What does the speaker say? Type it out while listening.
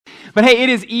But hey, it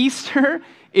is Easter,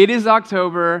 it is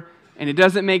October, and it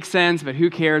doesn't make sense, but who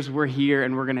cares? We're here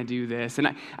and we're going to do this.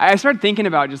 And I started thinking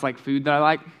about just like food that I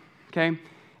like, okay? And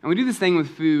we do this thing with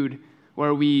food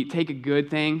where we take a good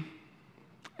thing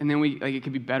and then it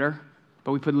could be better,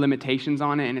 but we put limitations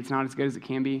on it and it's not as good as it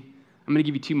can be. I'm going to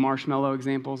give you 2 marshmallow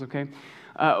examples, okay?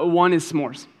 One is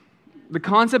s'mores. The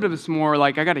concept of a s'more,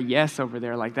 like I got a yes over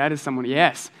there, like that is someone,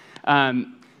 yes.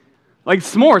 Like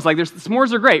s'mores, like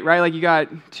s'mores are great, right? Like you got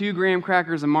 2 graham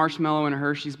crackers, a marshmallow, and a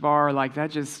Hershey's bar, like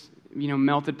that just,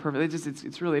 melted perfect.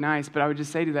 It's really nice, but I would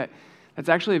just say to that's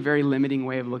actually a very limiting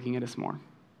way of looking at a s'more.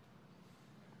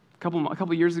 A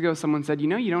couple years ago, someone said, you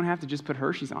don't have to just put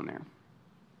Hershey's on there.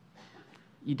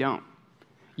 You don't.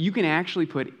 You can actually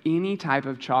put any type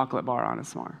of chocolate bar on a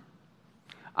s'more.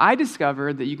 I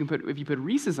discovered that if you put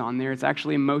Reese's on there, it's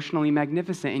actually emotionally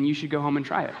magnificent, and you should go home and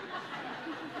try it.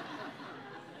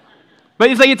 But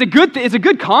it's a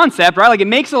good concept, right? Like it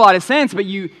makes a lot of sense, but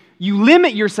you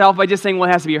limit yourself by just saying, well,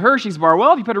 it has to be a Hershey's bar.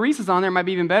 Well, if you put a Reese's on there, it might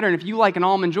be even better. And if you like an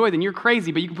Almond Joy, then you're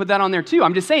crazy, but you can put that on there too.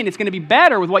 I'm just saying it's going to be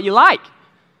better with what you like.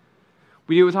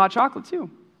 We do it with hot chocolate too.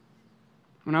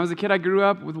 When I was a kid, I grew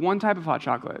up with one type of hot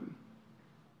chocolate,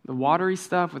 the watery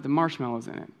stuff with the marshmallows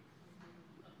in it.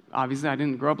 Obviously, I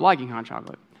didn't grow up liking hot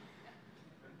chocolate.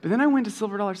 But then I went to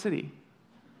Silver Dollar City.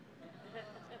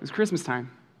 It was Christmas time.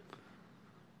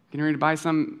 Getting ready to buy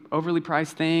some overly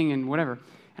priced thing and whatever.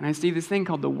 And I see this thing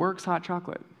called the Works hot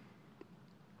chocolate.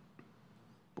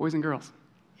 Boys and girls.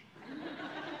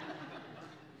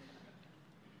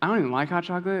 I don't even like hot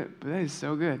chocolate, but that is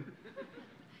so good.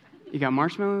 You got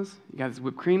marshmallows, you got this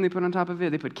whipped cream they put on top of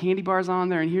it, they put candy bars on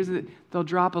there, and they'll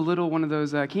drop one of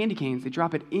those candy canes, they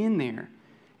drop it in there,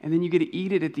 and then you get to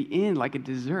eat it at the end like a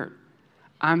dessert.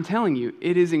 I'm telling you,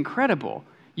 it is incredible.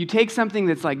 You take something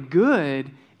that's like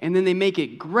good, and then they make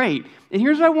it great. And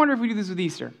here's what I wonder if we do this with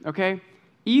Easter, okay?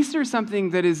 Easter is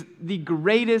something that is the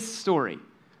greatest story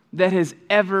that has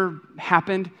ever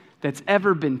happened, that's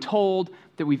ever been told,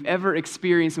 that we've ever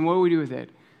experienced, and what do we do with it?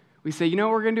 We say,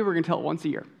 what we're going to do? We're going to tell it once a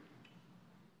year.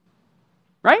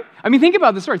 Right? I mean, think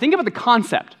about the story. Think about the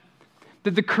concept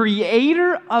that the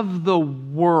creator of the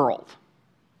world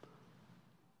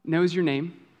knows your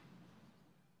name,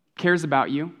 cares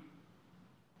about you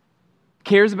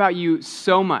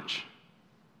so much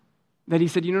that he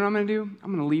said, you know what I'm going to do?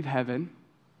 I'm going to leave heaven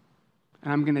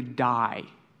and I'm going to die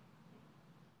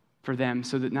for them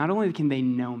so that not only can they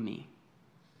know me,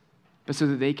 but so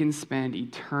that they can spend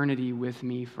eternity with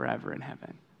me forever in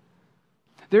heaven.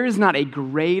 There is not a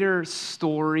greater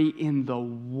story in the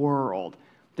world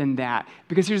than that.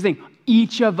 Because here's the thing,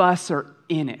 each of us are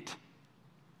in it.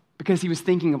 Because he was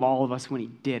thinking of all of us when he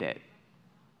did it.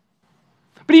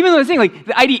 But even though it's saying, like,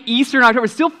 the idea Easter in October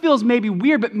still feels maybe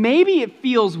weird, but maybe it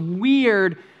feels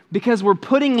weird because we're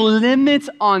putting limits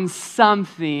on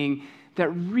something that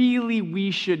really we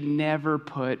should never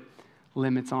put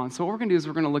limits on. So what we're going to do is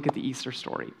we're going to look at the Easter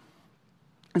story.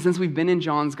 And since we've been in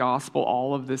John's gospel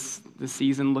all of this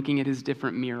season, looking at his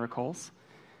different miracles,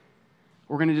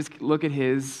 we're going to just look at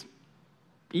his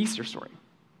Easter story.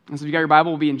 And so if you got your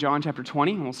Bible, we'll be in John chapter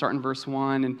 20, and we'll start in verse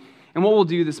 1. And what we'll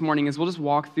do this morning is we'll just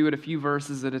walk through it a few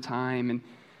verses at a time,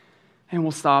 and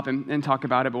we'll stop and talk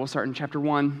about it. But we'll start in chapter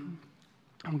 1,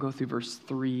 and we'll go through verse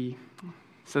 3. It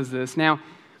says this, Now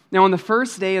on the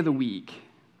first day of the week,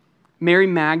 Mary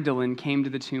Magdalene came to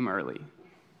the tomb early,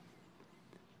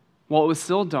 while it was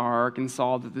still dark, and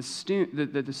saw that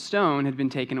the stone had been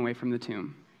taken away from the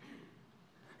tomb.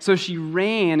 So she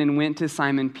ran and went to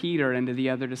Simon Peter and to the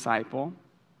other disciple,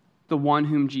 the one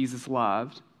whom Jesus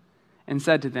loved, and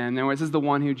said to them, now it says the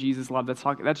one who Jesus loved,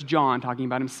 that's John talking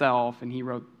about himself, and he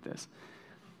wrote this.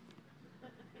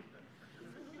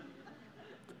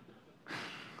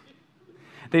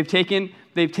 They've taken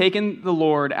the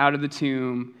Lord out of the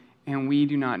tomb, and we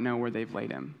do not know where they've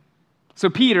laid him. So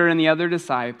Peter went out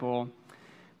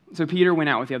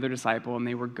with the other disciple, and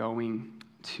they were going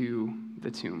to the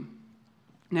tomb.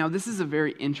 Now, this is a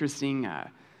very interesting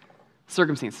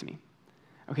circumstance to me.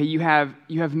 Okay, you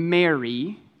have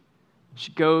Mary.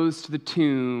 She goes to the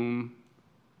tomb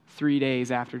 3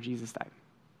 days after Jesus died.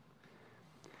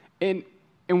 And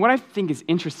what I think is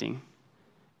interesting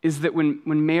is that when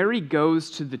Mary goes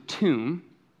to the tomb,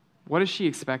 what is she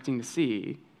expecting to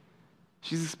see?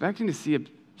 She's expecting to see a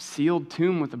sealed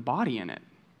tomb with a body in it.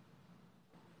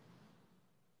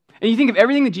 And you think of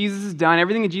everything that Jesus has done,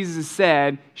 everything that Jesus has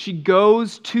said, she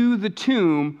goes to the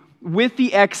tomb with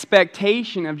the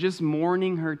expectation of just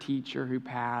mourning her teacher who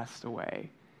passed away.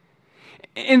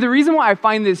 And the reason why I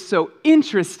find this so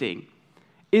interesting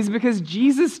is because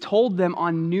Jesus told them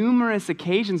on numerous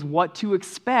occasions what to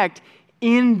expect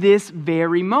in this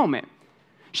very moment.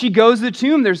 She goes to the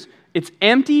tomb. It's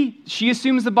empty. She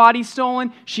assumes the body's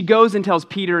stolen. She goes and tells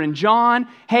Peter and John,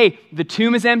 hey, the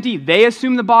tomb is empty. They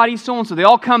assume the body's stolen, so they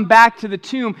all come back to the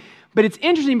tomb. But it's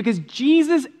interesting because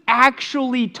Jesus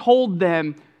actually told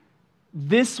them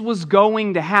this was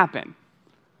going to happen.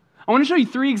 I want to show you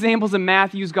 3 examples in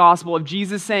Matthew's gospel of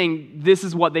Jesus saying this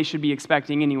is what they should be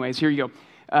expecting anyways. Here you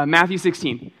go. Matthew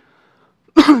 16.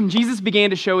 Jesus began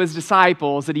to show his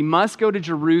disciples that he must go to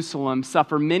Jerusalem,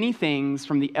 suffer many things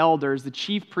from the elders, the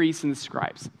chief priests, and the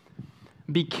scribes,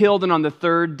 be killed, and on the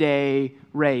 3rd day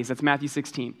raised. That's Matthew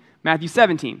 16. Matthew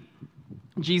 17.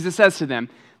 Jesus says to them,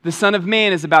 the Son of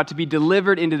Man is about to be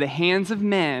delivered into the hands of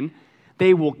men.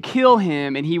 They will kill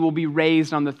him, and he will be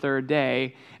raised on the 3rd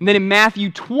day. And then in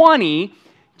Matthew 20,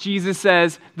 Jesus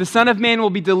says, the Son of Man will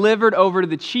be delivered over to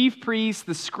the chief priests,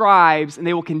 the scribes, and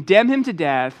they will condemn him to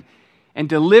death and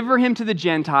deliver him to the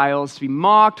Gentiles to be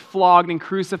mocked, flogged, and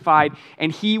crucified, and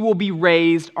he will be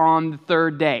raised on the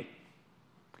 3rd day.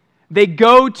 They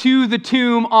go to the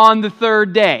tomb on the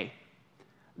 3rd day.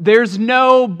 There's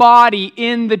no body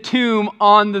in the tomb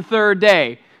on the 3rd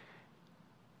day.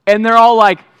 And they're all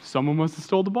like, someone must have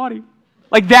stole the body.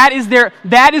 Like that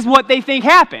is what they think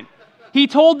happened. He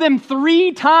told them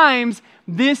 3 times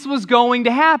this was going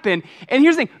to happen. And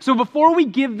here's the thing. So before we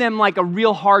give them like a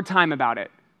real hard time about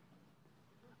it,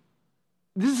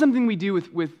 this is something we do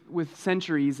with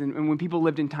centuries and when people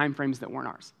lived in time frames that weren't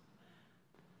ours.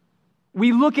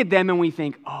 We look at them and we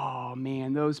think, oh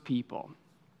man, those people,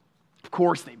 of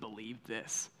course they believed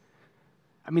this.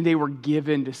 I mean, they were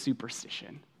given to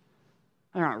superstition.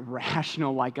 They're not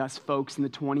rational like us folks in the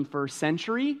 21st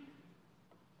century.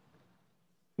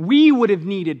 We would have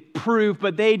needed proof,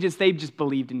 but they just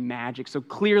believed in magic. So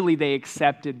clearly they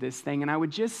accepted this thing. And I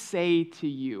would just say to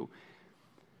you,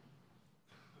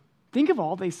 think of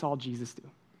all they saw Jesus do.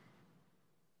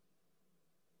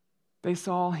 They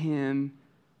saw him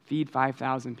feed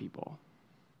 5,000 people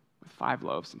with 5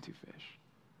 loaves and 2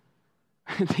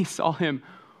 fish. They saw him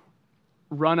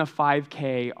run a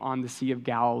 5K on the Sea of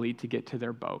Galilee to get to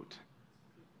their boat.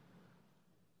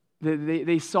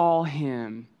 They saw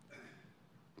him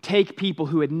take people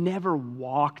who had never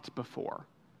walked before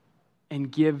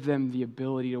and give them the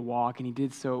ability to walk, and he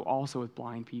did so also with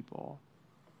blind people.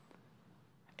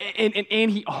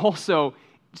 And he also,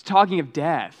 talking of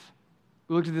death,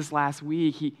 we looked at this last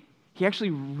week, he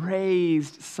actually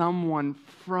raised someone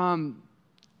from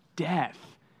death.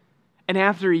 And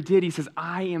after he did, he says,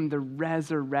 I am the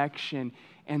resurrection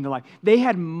and the life. They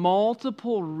had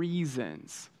multiple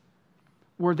reasons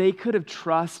where they could have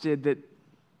trusted that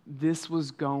this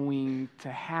was going to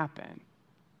happen.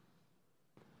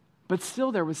 But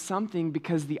still there was something,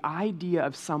 because the idea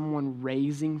of someone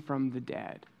raising from the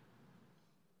dead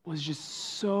was just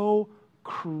so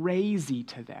crazy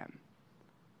to them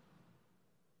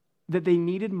that they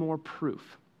needed more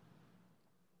proof.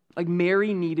 Like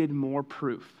Mary needed more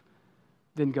proof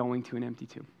than going to an empty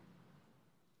tomb.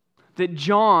 That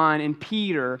John and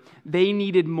Peter, they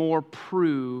needed more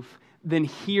proof than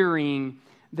hearing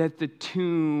that the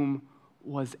tomb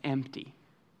was empty.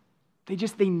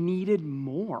 They needed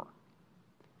more.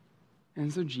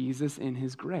 And so Jesus, in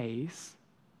his grace,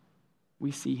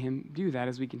 we see him do that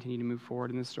as we continue to move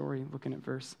forward in the story. Looking at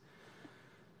verse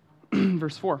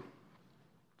 4.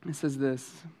 It says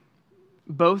this,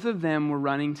 both of them were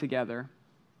running together,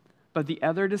 but the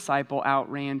other disciple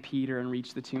outran Peter and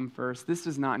reached the tomb first. This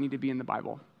does not need to be in the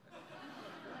Bible.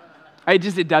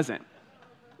 It doesn't.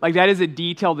 Like, that is a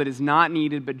detail that is not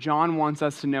needed, but John wants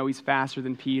us to know he's faster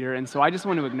than Peter, and so I just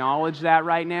want to acknowledge that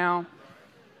right now.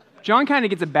 John kind of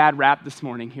gets a bad rap this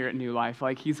morning here at New Life.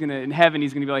 Like, in heaven,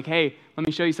 he's going to be like, hey, let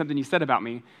me show you something you said about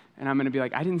me. And I'm going to be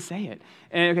like, I didn't say it.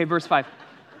 And okay, verse 5.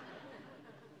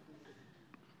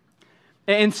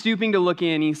 And stooping to look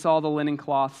in, he saw the linen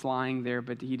cloths lying there,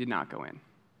 but he did not go in.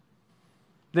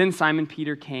 Then Simon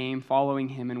Peter came, following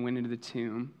him, and went into the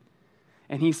tomb.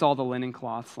 And he saw the linen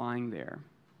cloths lying there.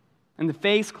 And the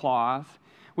face cloth,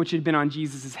 which had been on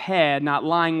Jesus' head, not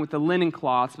lying with the linen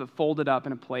cloths, but folded up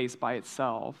in a place by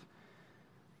itself.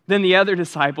 Then the other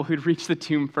disciple who'd reached the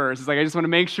tomb first is like, I just want to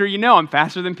make sure you know I'm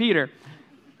faster than Peter.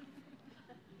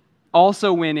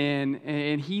 Also went in,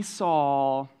 and he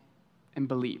saw and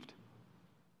believed.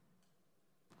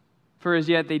 For as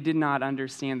yet they did not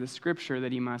understand the scripture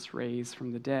that he must raise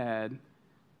from the dead.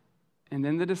 And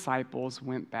then the disciples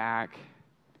went back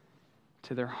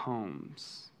to their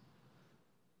homes.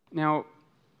 Now,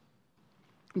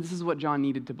 this is what John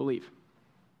needed to believe.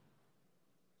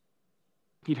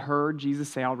 He'd heard Jesus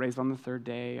say, I'll raise on the 3rd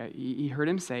day. He heard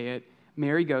him say it.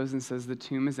 Mary goes and says the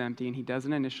tomb is empty, and he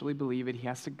doesn't initially believe it. He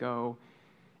has to go.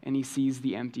 and he sees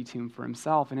the empty tomb for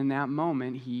himself. And in that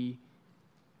moment, he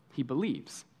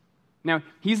believes. Now,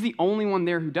 he's the only one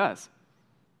there who does.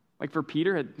 Like for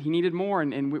Peter, he needed more,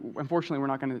 and unfortunately, we're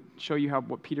not going to show you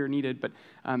what Peter needed, but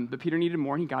Peter needed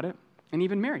more, and he got it. And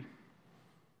even Mary.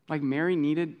 Like Mary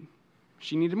needed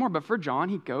more. But for John,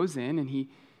 he goes in, and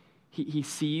he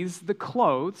sees the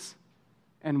clothes,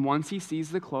 and once he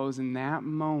sees the clothes, in that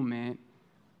moment,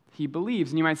 he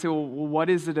believes. And you might say, well,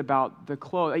 what is it about the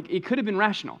clothes? Like, it could have been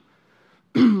rational.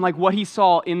 Like what he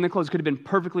saw in the clothes could have been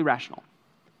perfectly rational.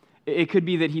 It could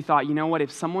be that he thought, you know what,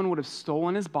 if someone would have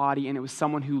stolen his body and it was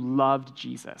someone who loved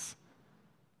Jesus,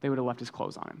 they would have left his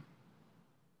clothes on him.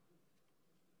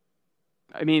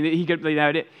 I mean, he could lay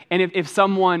that. And if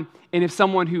someone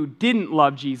who didn't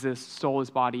love Jesus stole his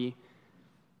body,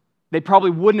 they probably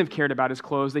wouldn't have cared about his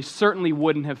clothes. They certainly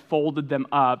wouldn't have folded them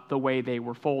up the way they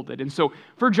were folded. And so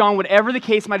for John, whatever the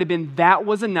case might have been, that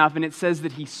was enough. And it says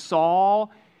that he saw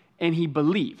and he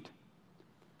believed.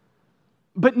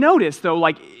 But notice, though,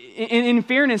 like, in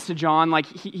fairness to John, like,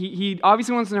 he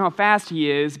obviously wants to know how fast he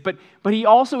is, but he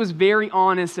also is very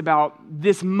honest about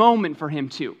this moment for him,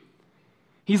 too.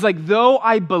 He's like, though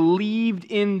I believed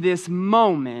in this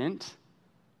moment,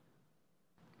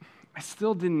 I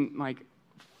still didn't, like,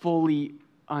 fully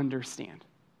understand.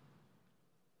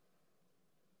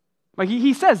 Like,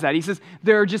 he says that. He says,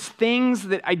 there are just things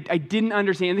that I didn't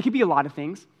understand. There could be a lot of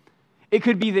things. It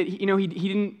could be that, you know, he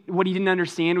didn't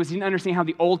understand was he didn't understand how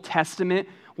the Old Testament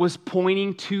was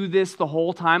pointing to this the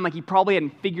whole time. Like he probably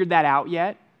hadn't figured that out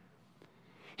yet.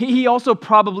 He also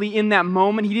probably in that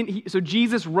moment, so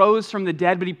Jesus rose from the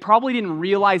dead, but he probably didn't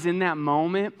realize in that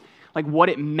moment like what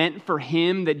it meant for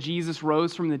him that Jesus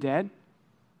rose from the dead.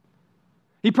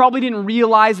 He probably didn't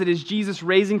realize that as Jesus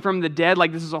raising from the dead,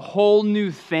 like this is a whole new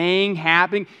thing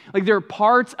happening. Like there are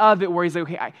parts of it where he's like,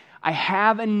 okay, I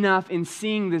have enough in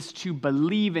seeing this to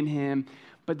believe in him,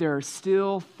 but there are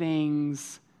still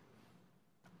things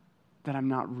that I'm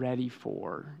not ready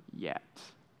for yet.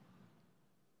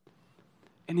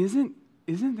 And isn't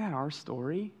that our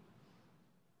story?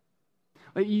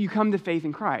 Like you come to faith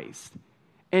in Christ.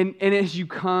 And as you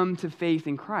come to faith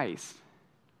in Christ,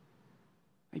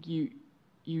 like you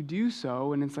do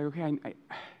so, and it's like, okay,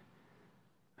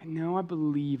 I know I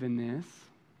believe in this.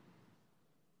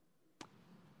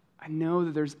 I know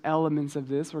that there's elements of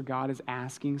this where God is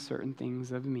asking certain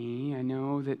things of me. I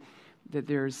know that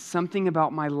there's something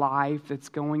about my life that's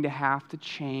going to have to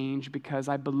change because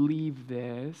I believe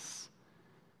this.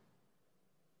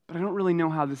 But I don't really know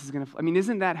how this is going to... I mean,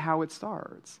 isn't that how it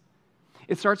starts?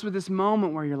 It starts with this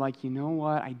moment where you're like, you know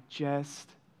what? I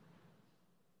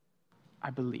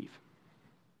believe.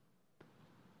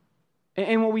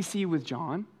 And what we see with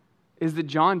John is that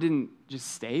John didn't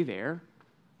just stay there.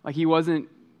 Like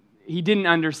he didn't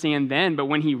understand then, but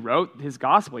when he wrote his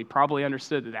gospel, he probably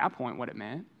understood at that point what it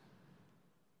meant.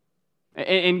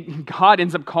 And God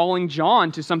ends up calling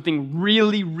John to something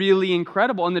really, really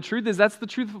incredible. And the truth is, that's the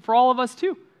truth for all of us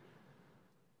too.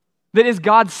 That as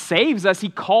God saves us, he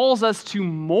calls us to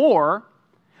more.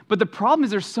 But the problem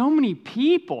is there's so many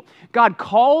people. God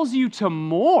calls you to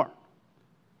more.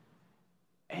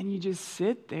 And you just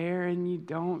sit there and you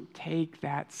don't take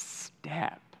that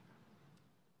step.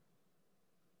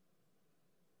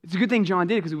 It's a good thing John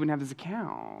did because we wouldn't have this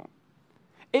account.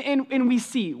 And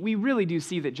we really do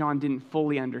see that John didn't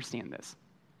fully understand this.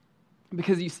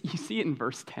 Because you see it in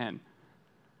verse 10.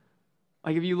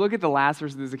 Like if you look at the last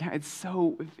verse of this account,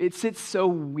 it sits so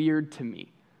weird to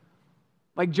me.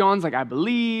 Like John's like, I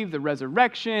believe the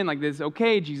resurrection, like this,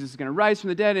 okay, Jesus is going to rise from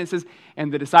the dead. And it says,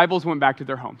 and the disciples went back to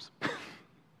their homes.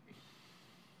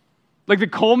 Like the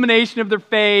culmination of their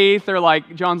faith, they're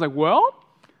like, John's like, well,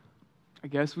 I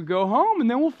guess we go home and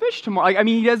then we'll fish tomorrow. Like, I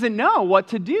mean, he doesn't know what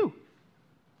to do.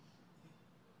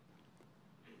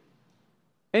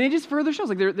 And it just further shows,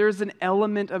 like, there's an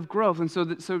element of growth. And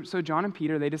so John and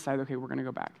Peter, they decide, okay, we're going to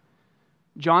go back.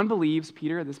 John believes,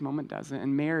 Peter at this moment doesn't,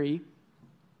 and Mary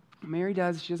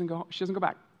does, she doesn't go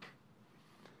back.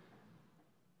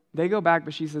 They go back,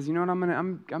 but she says, you know what,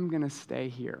 I'm going to stay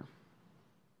here.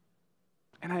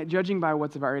 And judging by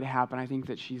what's about to happen, I think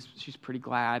that she's pretty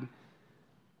glad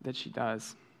that she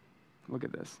does. Look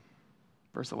at this.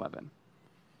 Verse 11.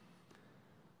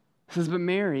 It says, but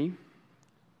Mary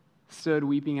stood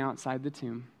weeping outside the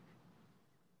tomb.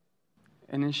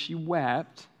 And as she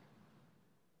wept,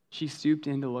 she stooped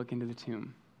in to look into the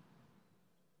tomb.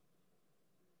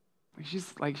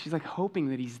 She's like hoping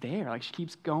that he's there. Like she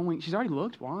keeps going. She's already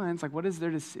looked once. Like what is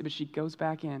there to see? But she goes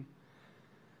back in.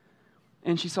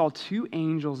 And she saw two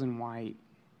angels in white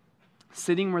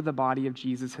sitting where the body of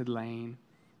Jesus had lain,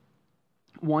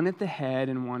 one at the head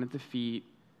and one at the feet.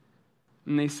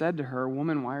 And they said to her,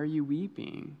 "Woman, why are you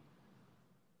weeping?"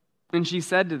 And she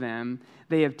said to them,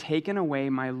 "They have taken away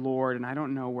my Lord, and I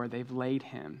don't know where they've laid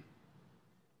him."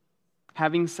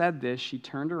 Having said this, she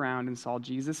turned around and saw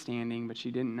Jesus standing, but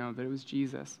she didn't know that it was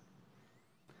Jesus.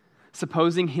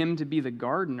 Supposing him to be the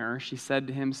gardener, she said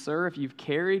to him, "Sir, if you've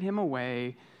carried him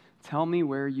away, tell me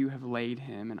where you have laid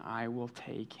him, and I will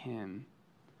take him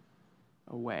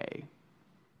away."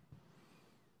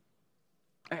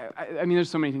 I mean, there's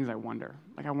so many things I wonder.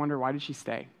 Like, I wonder, why did she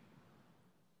stay?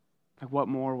 Like, what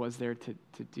more was there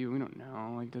to do? We don't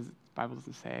know. Like, the Bible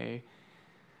doesn't say.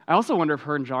 I also wonder if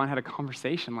her and John had a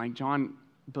conversation. Like, John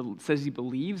says he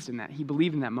believes in that. He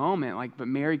believed in that moment. Like, but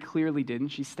Mary clearly didn't.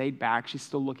 She stayed back. She's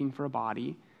still looking for a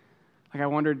body. Like, I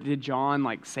wonder, did John,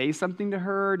 like, say something to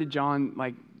her? Did John,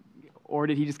 like, or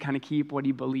did he just kind of keep what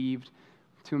he believed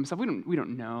to himself? We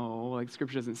don't know. Like,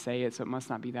 Scripture doesn't say it, so it must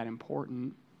not be that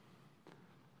important.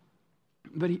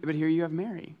 But here you have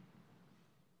Mary.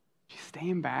 She's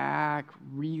staying back,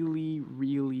 really,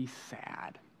 really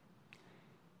sad.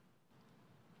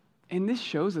 And this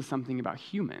shows us something about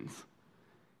humans.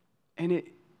 And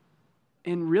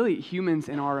really humans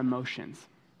and our emotions.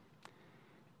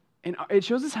 And it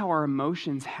shows us how our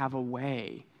emotions have a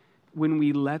way, when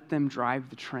we let them drive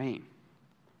the train,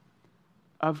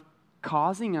 of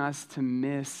causing us to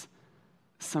miss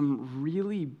some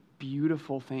really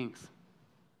beautiful things.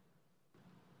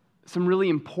 Some really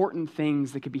important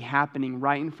things that could be happening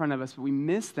right in front of us, but we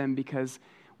miss them because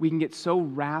we can get so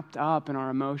wrapped up in our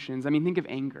emotions. I mean, think of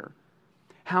anger.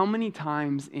 How many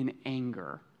times in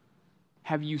anger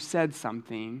have you said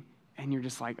something and you're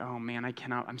just like, "Oh man, I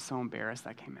cannot, I'm so embarrassed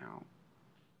that came out."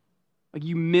 Like,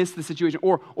 you missed the situation.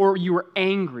 Or you were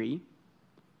angry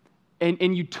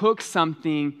and you took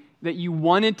something that you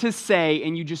wanted to say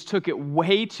and you just took it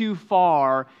way too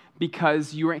far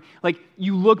because you were, like,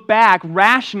 you look back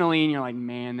rationally and you're like,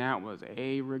 "Man, that was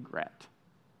a regret."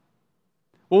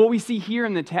 Well, what we see here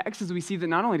in the text is we see that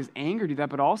not only does anger do that,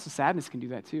 but also sadness can do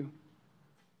that too.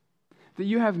 That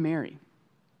you have Mary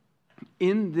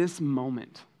in this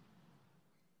moment,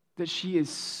 that she is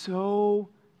so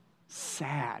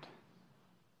sad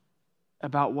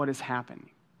about what is happening,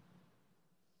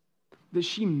 that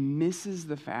she misses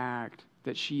the fact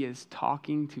that she is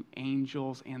talking to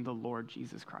angels and the Lord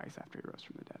Jesus Christ after he rose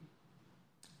from the dead.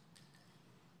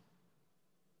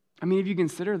 I mean, if you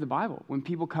consider the Bible, when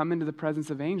people come into the presence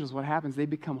of angels, what happens? They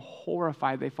become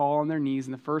horrified. They fall on their knees,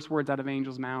 and the first words out of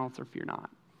angels' mouths are, "Fear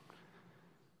not."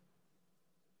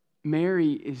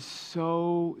 Mary is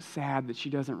so sad that she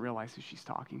doesn't realize who she's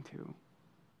talking to.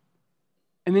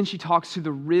 And then she talks to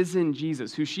the risen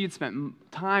Jesus, who she had spent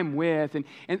time with. And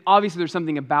obviously there's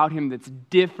something about him that's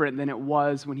different than it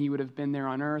was when he would have been there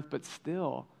on earth. But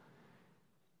still,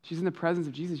 she's in the presence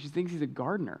of Jesus. She thinks he's a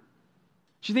gardener.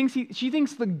 She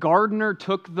thinks the gardener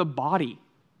took the body.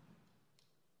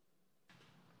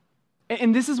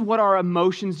 And this is what our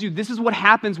emotions do. This is what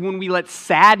happens when we let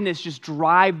sadness just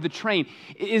drive the train.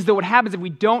 Is that what happens if we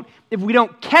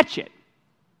don't catch it?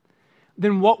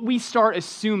 Then what we start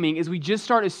assuming is we just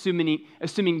start assuming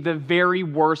the very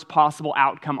worst possible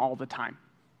outcome all the time.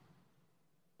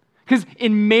 Because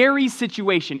in Mary's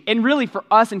situation, and really for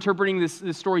us interpreting this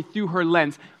story through her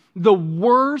lens, the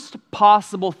worst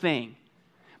possible thing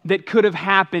that could have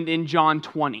happened in John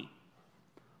 20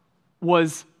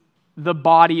 was the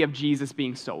body of Jesus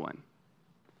being stolen.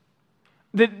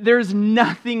 That there's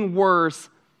nothing worse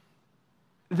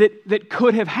that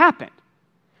could have happened.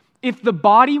 If the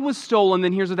body was stolen,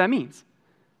 then here's what that means.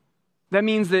 That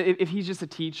means that if he's just a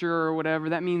teacher or whatever,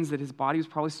 that means that his body was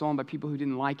probably stolen by people who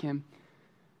didn't like him.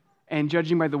 And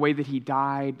judging by the way that he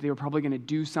died, they were probably going to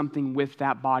do something with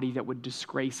that body that would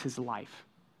disgrace his life.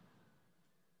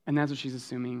 And that's what she's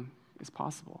assuming is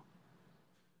possible.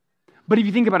 But if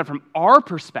you think about it from our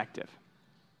perspective,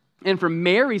 and from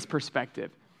Mary's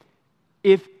perspective,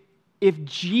 if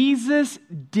Jesus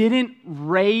didn't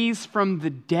raise from the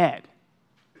dead,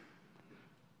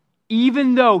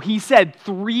 even though he said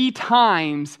 3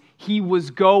 times he was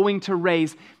going to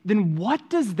raise, then what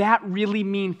does that really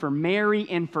mean for Mary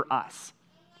and for us?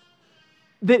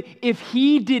 That if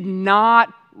he did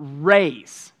not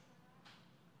raise,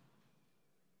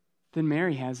 then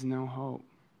Mary has no hope.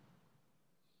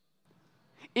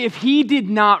 If he did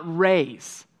not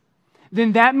raise,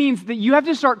 then that means that you have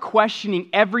to start questioning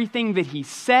everything that he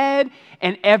said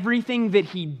and everything that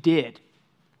he did.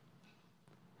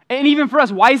 And even for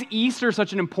us, why is Easter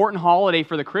such an important holiday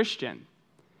for the Christian?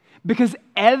 Because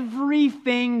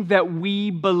everything that we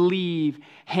believe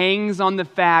hangs on the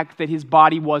fact that his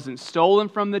body wasn't stolen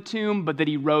from the tomb, but that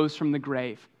he rose from the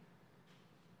grave.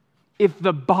 If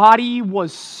the body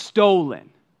was stolen,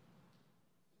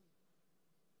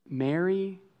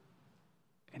 Mary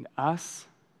and us,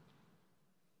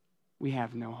 we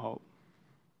have no hope.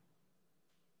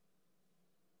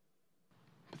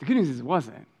 But the good news is it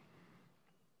wasn't.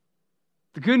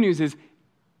 The good news is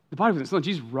the body wasn't stolen.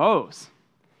 Jesus rose.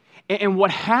 And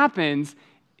what happens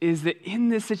is that in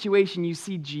this situation, you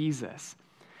see Jesus.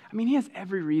 I mean, he has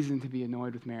every reason to be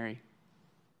annoyed with Mary.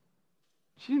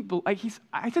 She didn't,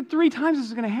 I said 3 times this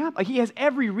was going to happen. Like, he has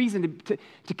every reason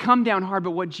to come down hard.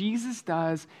 But what Jesus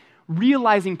does,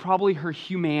 realizing probably her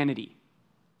humanity,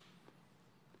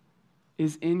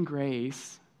 is in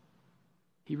grace,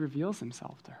 he reveals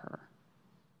himself to her.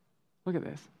 Look at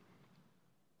this.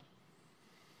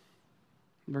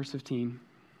 Verse 15.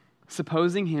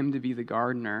 Supposing him to be the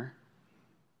gardener,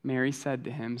 Mary said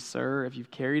to him, "Sir, if you've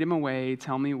carried him away,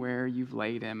 tell me where you've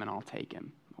laid him, and I'll take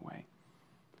him away."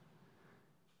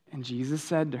 And Jesus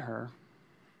said to her,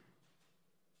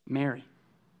 "Mary."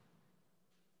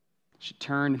 She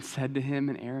turned and said to him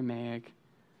in Aramaic,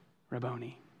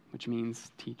 "Rabboni," which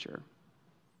means teacher.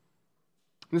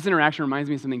 This interaction reminds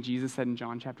me of something Jesus said in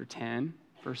John chapter 10,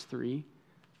 verse 3.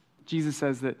 Jesus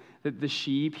says that the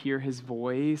sheep hear his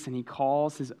voice, and he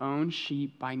calls his own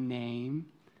sheep by name,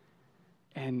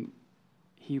 and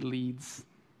he leads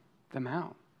them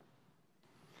out.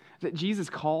 That Jesus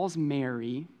calls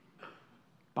Mary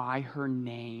by her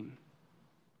name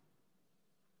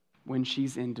when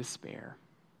she's in despair,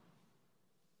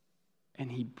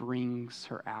 and he brings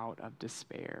her out of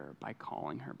despair by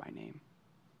calling her by name.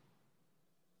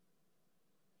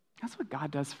 That's what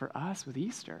God does for us with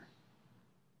Easter.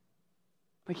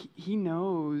 Like, he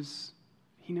knows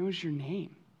your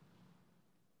name.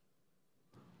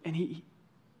 And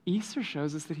Easter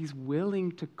shows us that he's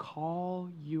willing to call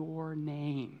your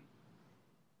name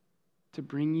to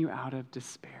bring you out of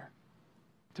despair,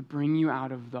 to bring you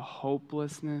out of the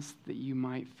hopelessness that you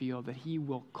might feel, that he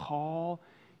will call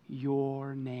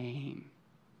your name.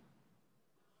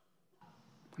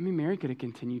 I mean, Mary could have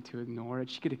continued to ignore it.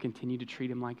 She could have continued to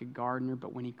treat him like a gardener,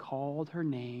 but when he called her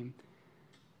name,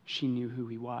 she knew who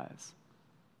he was.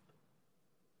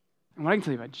 And what I can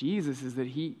tell you about Jesus is that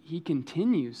he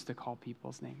continues to call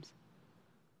people's names.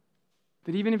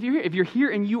 That even if you're here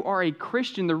and you are a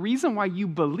Christian, the reason why you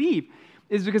believe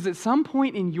is because at some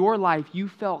point in your life you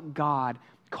felt God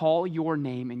call your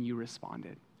name and you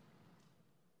responded.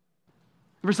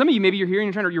 For some of you, maybe you're here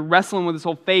and you're wrestling with this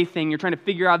whole faith thing. You're trying to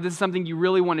figure out if this is something you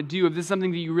really want to do, if this is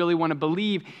something that you really want to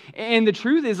believe. And the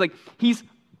truth is, like,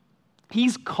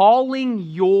 He's calling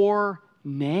your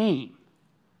name.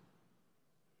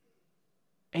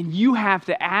 And you have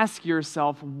to ask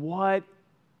yourself, what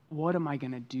am I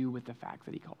going to do with the fact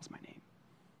that he calls my name?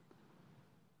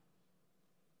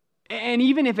 And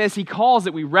even if as he calls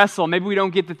it, we wrestle, maybe we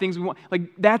don't get the things we want,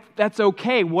 like that's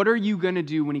okay. What are you going to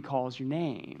do when he calls your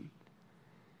name?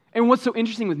 And what's so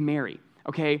interesting with Mary,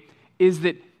 okay, is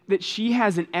that she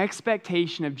has an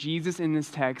expectation of Jesus in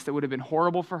this text that would have been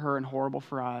horrible for her and horrible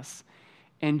for us.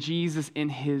 And Jesus, in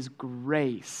his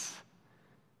grace,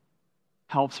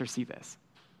 helps her see this.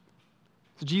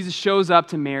 So Jesus shows up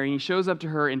to Mary, and he shows up to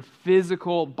her in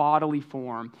physical, bodily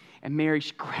form. And Mary,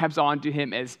 she grabs onto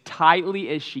him as tightly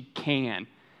as she can,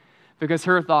 because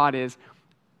her thought is,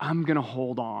 I'm going to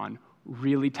hold on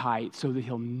really tight so that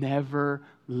he'll never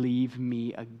leave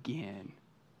me again.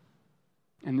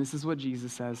 And this is what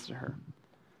Jesus says to her.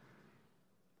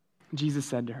 Jesus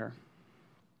said to her,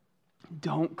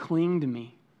 "Don't cling to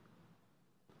me,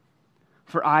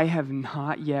 for I have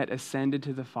not yet ascended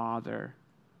to the Father.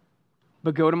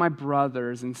 But go to my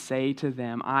brothers and say to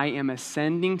them, I am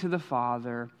ascending to the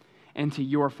Father and to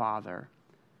your Father,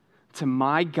 to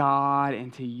my God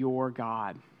and to your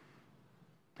God."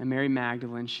 And Mary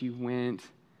Magdalene, she went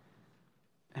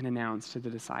and announced to the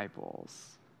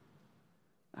disciples,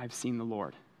 "I've seen the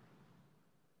Lord,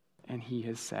 and he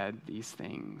has said these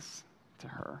things to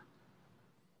her."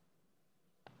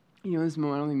 You know, this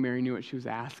moment, I don't think Mary knew what she was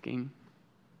asking.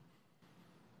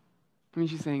 I mean,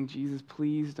 she's saying, "Jesus,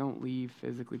 please don't leave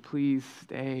physically. Please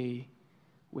stay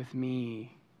with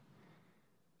me."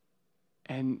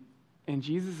 And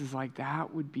Jesus is like,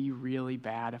 that would be really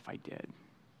bad if I did.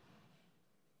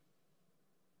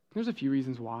 There's a few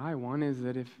reasons why. One is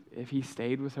that if he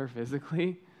stayed with her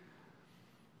physically,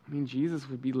 I mean, Jesus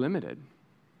would be limited.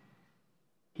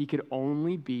 He could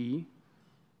only be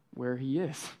where he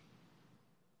is.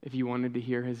 If you wanted to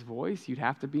hear his voice, you'd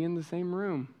have to be in the same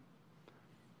room.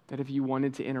 That if you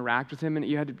wanted to interact with him, and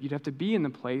you'd have to be in the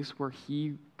place where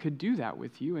he could do that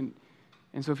with you. And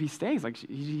so if he stays, like,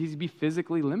 he'd be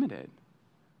physically limited.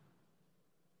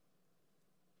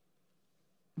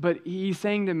 But he's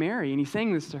saying to Mary, and he's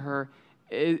saying this to her,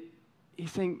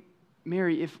 he's saying,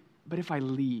 "Mary, But if I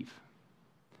leave,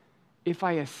 if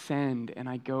I ascend and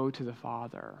I go to the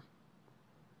Father,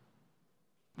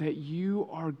 that you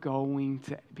are going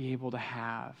to be able to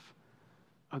have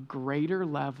a greater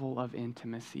level of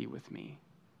intimacy with me.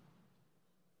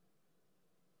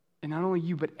 And not only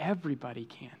you, but everybody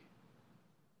can.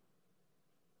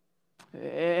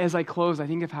 As I close, I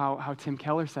think of how Tim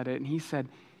Keller said it, and he said,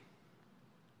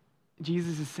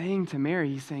 Jesus is saying to Mary,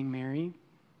 he's saying, Mary,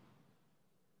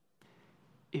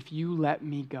 if you let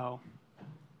me go,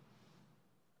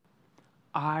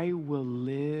 I will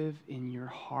live in your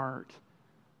heart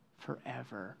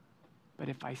forever. But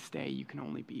if I stay, you can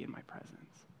only be in my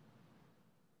presence.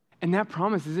 And that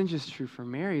promise isn't just true for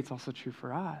Mary, it's also true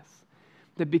for us.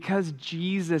 That because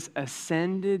Jesus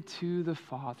ascended to the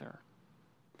Father,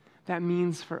 that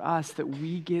means for us that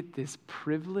we get this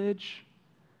privilege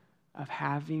of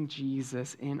having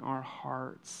Jesus in our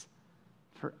hearts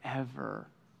forever,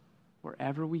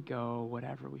 wherever we go,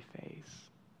 whatever we face.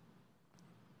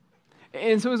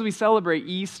 And so as we celebrate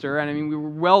Easter, and I mean, we were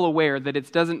well aware that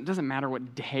it doesn't matter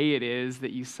what day it is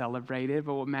that you celebrate it,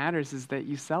 but what matters is that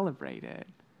you celebrate it.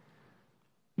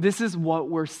 This is what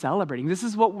we're celebrating. This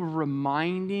is what we're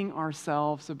reminding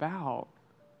ourselves about.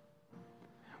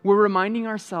 We're reminding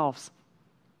ourselves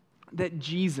that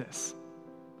Jesus,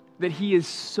 that he is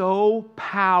so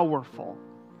powerful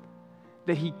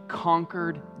that he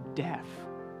conquered death.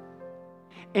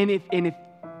 And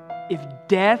if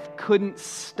death couldn't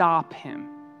stop him,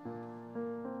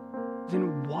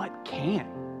 then what can?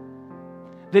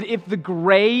 That if the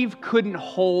grave couldn't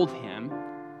hold him,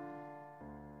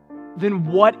 then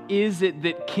what is it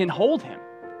that can hold him?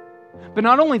 But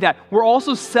not only that, we're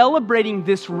also celebrating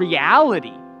this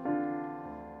reality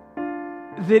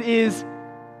that is,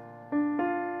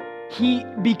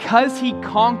 because he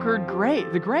conquered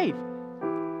the grave,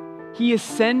 he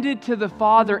ascended to the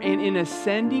Father, and in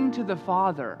ascending to the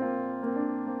Father,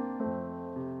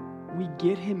 we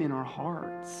get him in our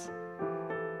hearts.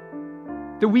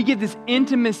 That we get this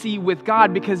intimacy with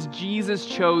God because Jesus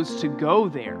chose to go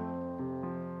there.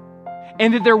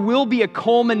 And that there will be a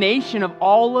culmination of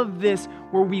all of this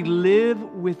where we live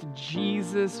with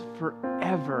Jesus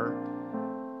forever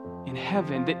in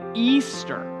heaven. That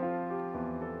Easter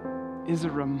is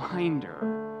a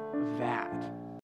reminder of that.